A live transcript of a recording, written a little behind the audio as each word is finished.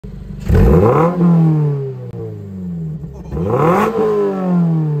What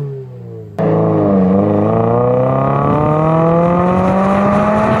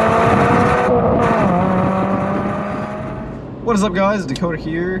is up, guys? Dakota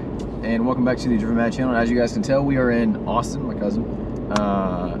here, and welcome back to the Driven Mad channel. As you guys can tell, we are in Austin, my cousin.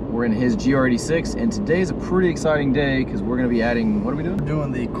 We're in his GR86, and today's a pretty exciting day because we're going to be adding, what are we doing? We're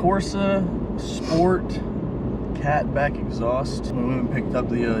doing the Corsa Sport cat back exhaust. We went and picked up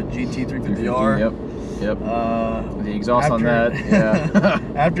the GT350R. Yep. The exhaust on that, yeah.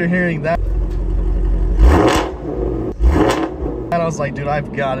 After hearing that, I was like, dude,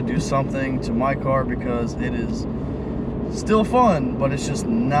 I've got to do something to my car because it is still fun, but it's just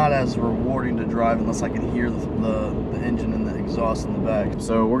not as rewarding to drive unless I can hear the engine and the exhaust in the back.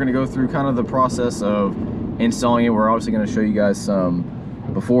 So we're going to go through kind of the process of installing it. We're obviously going to show you guys some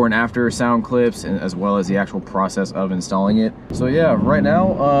before and after sound clips, and as well as the actual process of installing it. So yeah, right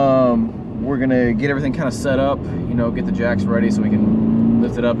now we're going to get everything kind of set up, you know, get the jacks ready so we can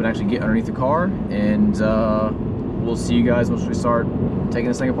lift it up and actually get underneath the car, and we'll see you guys once we start taking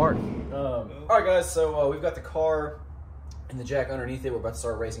this thing apart. All right, guys, so we've got the car and the jack underneath it. We're about to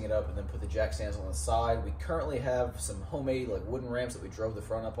start raising it up and then put the jack stands on the side. We currently have some homemade like wooden ramps that we drove the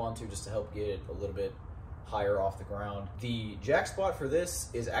front up onto just to help get it a little bit higher off the ground. The jack spot for this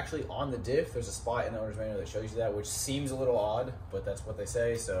is actually on the diff. There's a spot in the owner's manual that shows you that, which seems a little odd, but that's what they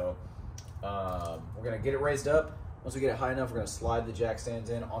say. So we're gonna get it raised up. Once we get it high enough, we're gonna slide the jack stands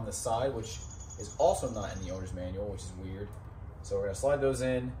in on the side, which is also not in the owner's manual, which is weird. So we're gonna slide those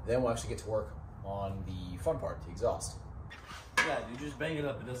in, then we'll actually get to work on the fun part, the exhaust. Yeah, you just bang it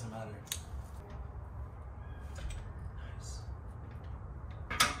up, it doesn't matter. Nice.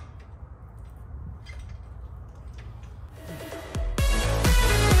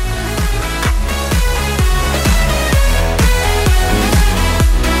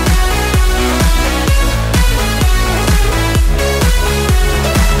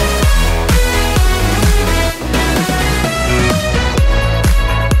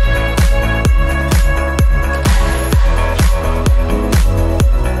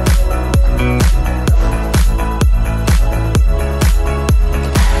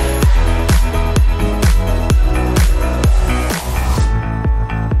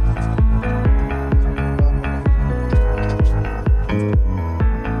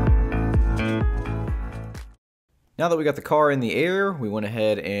 Now that we got the car in the air, we went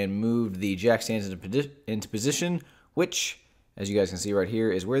ahead and moved the jack stands into position, which, as you guys can see right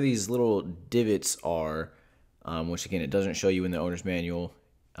here, is where these little divots are, which again, it doesn't show you in the owner's manual,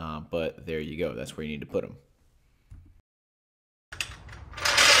 but there you go. That's where you need to put them.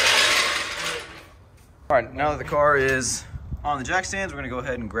 All right, now that the car is on the jack stands, we're gonna go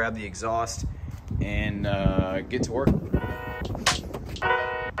ahead and grab the exhaust and get to work.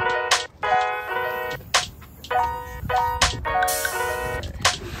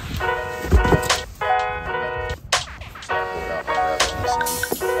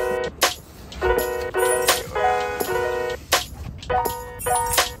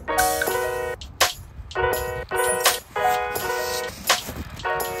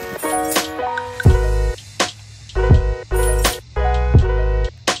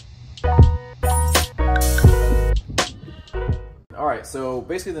 So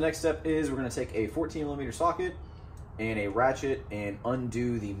basically the next step is we're going to take a 14mm socket and a ratchet and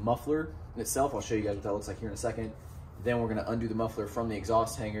undo the muffler itself. I'll show you guys what that looks like here in a second. Then we're going to undo the muffler from the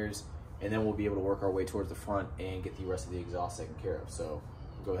exhaust hangers, and then we'll be able to work our way towards the front and get the rest of the exhaust taken care of. So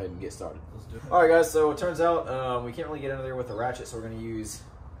we'll go ahead and get started. Let's do it. All right, guys, so it turns out we can't really get under there with a ratchet, so we're going to use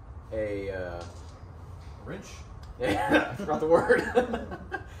a wrench. Yeah, I forgot the word.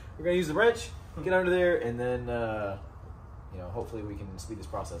 We're going to use the wrench, get under there, and then you know, hopefully we can speed this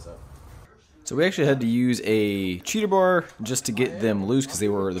process up. So we actually had to use a cheater bar just to get them loose because the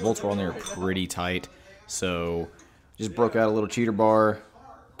bolts were on there pretty tight. So just broke out a little cheater bar,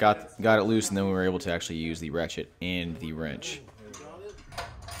 got it loose, and then we were able to actually use the ratchet and the wrench.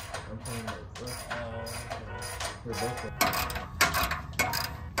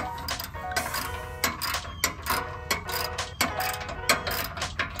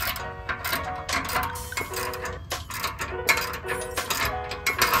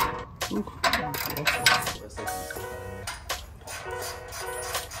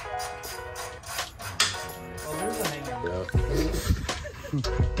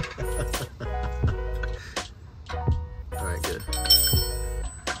 Alright, good.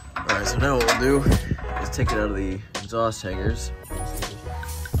 Alright, so now what we'll do is take it out of the exhaust hangers.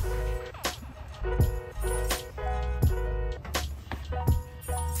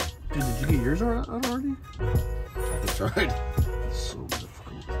 Dude, did you get yours out already? I tried. It's so difficult.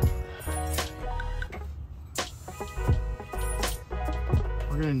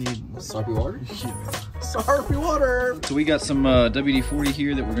 gonna need Slurpee water? Slurpee water! So we got some WD-40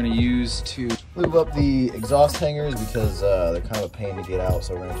 here that we're gonna use to lube up the exhaust hangers because they're kind of a pain to get out.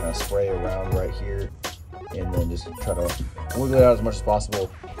 So we're gonna kind of spray around right here and then just try to wiggle it out as much as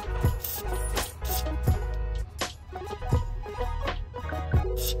possible.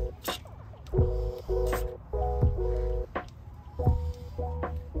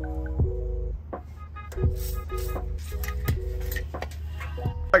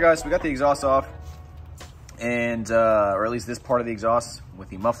 Alright guys, so we got the exhaust off, and or at least this part of the exhaust with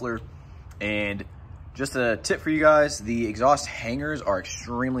the muffler. And just a tip for you guys, the exhaust hangers are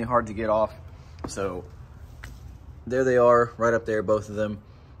extremely hard to get off. So there they are, right up there, both of them.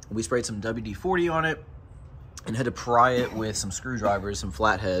 We sprayed some WD-40 on it and had to pry it with some screwdrivers, some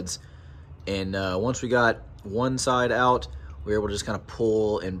flatheads. And once we got one side out, we were able to just kind of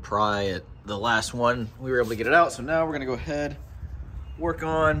pull and pry it. The last one, we were able to get it out. So now we're gonna go ahead, work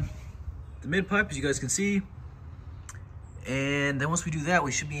on the mid pipe, as you guys can see. And then once we do that,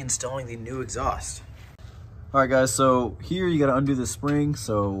 we should be installing the new exhaust. All right guys, so here you gotta undo the spring.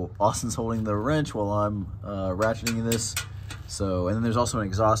 So Austin's holding the wrench while I'm ratcheting this. So, and then there's also an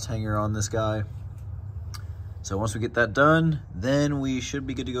exhaust hanger on this guy. So once we get that done, then we should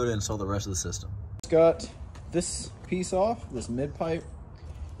be good to go to install the rest of the system. Just got this piece off, this mid pipe.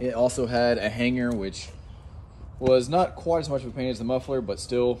 It also had a hanger, which was not quite as much of a pain as the muffler, but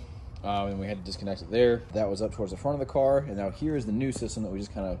still, and we had to disconnect it there. That was up towards the front of the car, and now here is the new system that we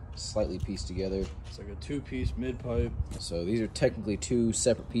just kind of slightly pieced together. It's like a two-piece mid pipe. So these are technically two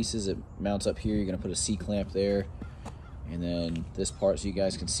separate pieces. It mounts up here. You're gonna put a C-clamp there, and then this part, so you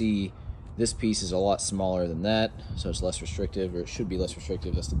guys can see, this piece is a lot smaller than that, so it's less restrictive, or it should be less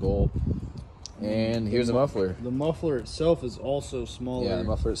restrictive. That's the goal. And here's the muffler. The muffler itself is also smaller. Yeah, the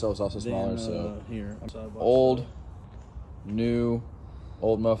muffler itself is also smaller. So here, side by old, side. new,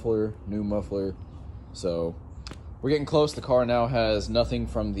 old muffler, new muffler. So we're getting close. The car now has nothing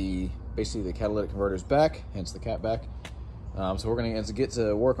from basically the catalytic converters back, hence the cat back. So we're gonna get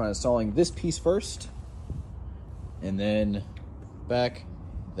to work on installing this piece first, and then back,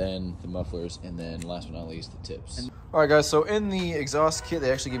 then the mufflers, and then last but not least, the tips. All right guys, so in the exhaust kit,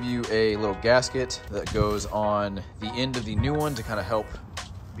 they actually give you a little gasket that goes on the end of the new one to kind of help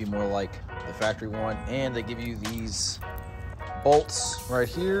be more like the factory one. And they give you these bolts right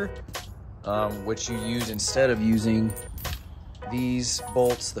here, which you use instead of using these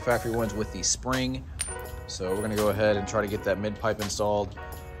bolts, the factory ones with the spring. So we're gonna go ahead and try to get that mid pipe installed.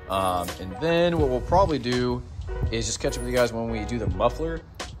 And then what we'll probably do is just catch up with you guys when we do the muffler,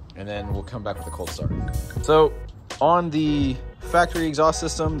 and then we'll come back with a cold start. So on the factory exhaust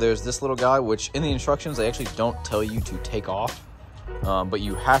system, there's this little guy, which in the instructions, they actually don't tell you to take off, but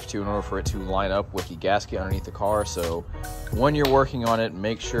you have to in order for it to line up with the gasket underneath the car. So when you're working on it,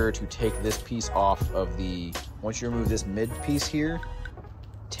 make sure to take this piece off of once you remove this mid piece here,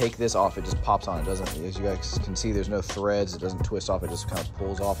 take this off. It just pops on. It doesn't, as you guys can see, there's no threads. It doesn't twist off. It just kind of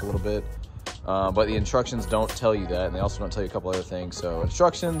pulls off a little bit. But the instructions don't tell you that, and they also don't tell you a couple other things. So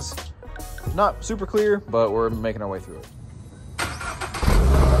instructions, not super clear, but we're making our way through it.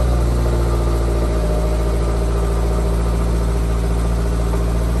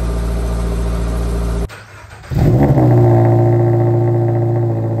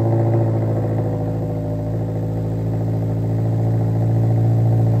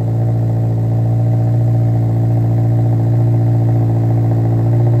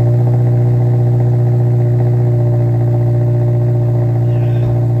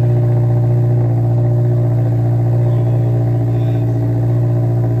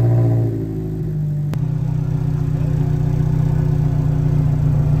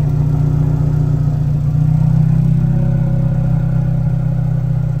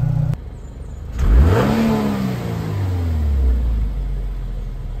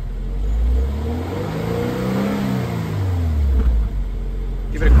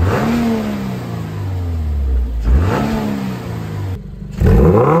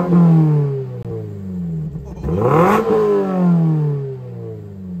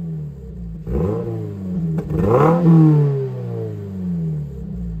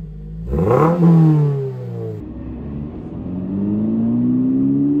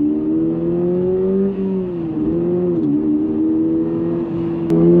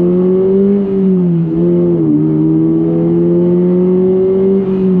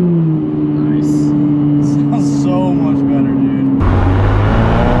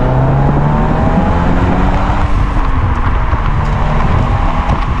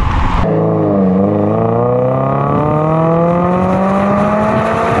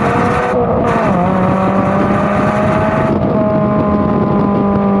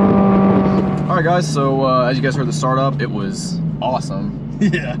 guys, so as you guys heard the startup, it was awesome.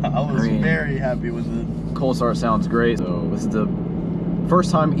 Yeah, I was very happy with it. Cold start sounds great. So this is the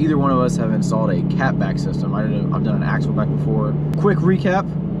first time either one of us have installed a catback system. I've done an axle back before. Quick recap,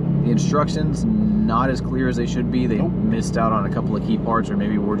 the instructions not as clear as they should be. They missed out on a couple of key parts, or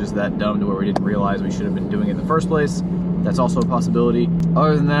maybe we're just that dumb to where we didn't realize we should have been doing it in the first place. That's also a possibility.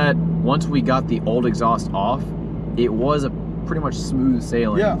 Other than that, once we got the old exhaust off, it was a pretty much smooth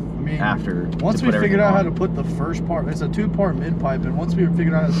sailing. Yeah, I mean, after once we figured out how to put the first part, it's a 2-part mid pipe, and once we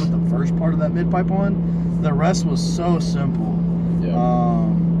figured out how to put the first part of that mid pipe on, the rest was so simple. Yeah.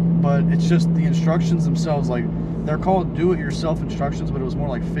 But it's just the instructions themselves, like they're called do-it-yourself instructions, but it was more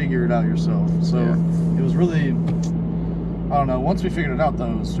like figure it out yourself. So yeah, it was really, I don't know. Once we figured it out,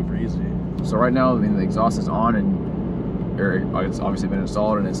 though, it was super easy. So right now, I mean, the exhaust is on, and it's obviously been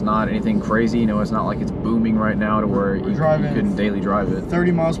installed, and it's not anything crazy. You know, it's not like it's booming right now to where you couldn't daily drive it.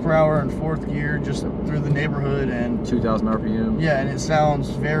 30 miles per hour in 4th gear just through the neighborhood, and 2,000 RPM. Yeah, and it sounds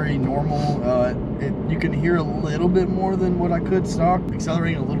very normal. You can hear a little bit more than what I could stock,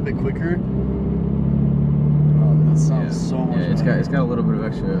 accelerating a little bit quicker. Oh, that sounds so much better. It's got a little bit of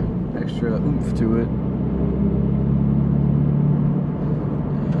extra oomph to it.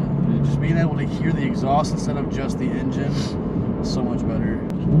 Just being able to hear the exhaust instead of just the engine is so much better.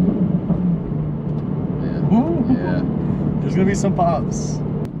 Yeah. There's gonna be some pops. I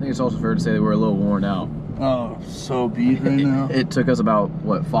think it's also fair to say that we're a little worn out. Oh, so beat right now. It took us about,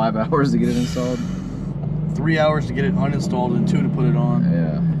 what, 5 hours to get it installed? 3 hours to get it uninstalled and 2 to put it on.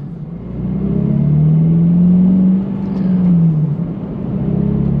 Yeah.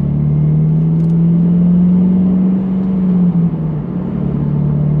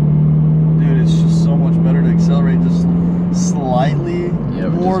 Slightly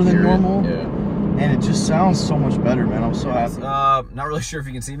more than normal. Yeah. And it just sounds so much better, man. I'm so happy. Not really sure if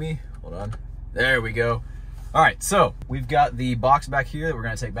you can see me. Hold on. There we go. All right, so we've got the box back here that we're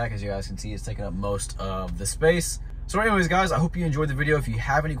gonna take back. As you guys can see, it's taking up most of the space. So anyways, guys, I hope you enjoyed the video. If you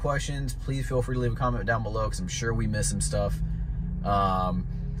have any questions, please feel free to leave a comment down below, because I'm sure we missed some stuff.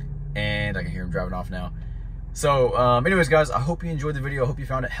 And I can hear him driving off now. So anyways, guys, I hope you enjoyed the video. I hope you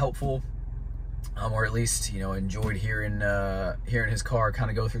found it helpful. Or at least, you know, enjoyed hearing his car kind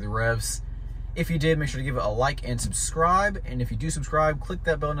of go through the revs. If you did, make sure to give it a like and subscribe. And if you do subscribe, click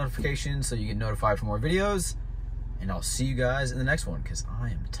that bell notification so you get notified for more videos. And I'll see you guys in the next one, because I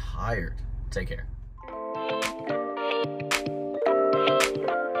am tired. Take care.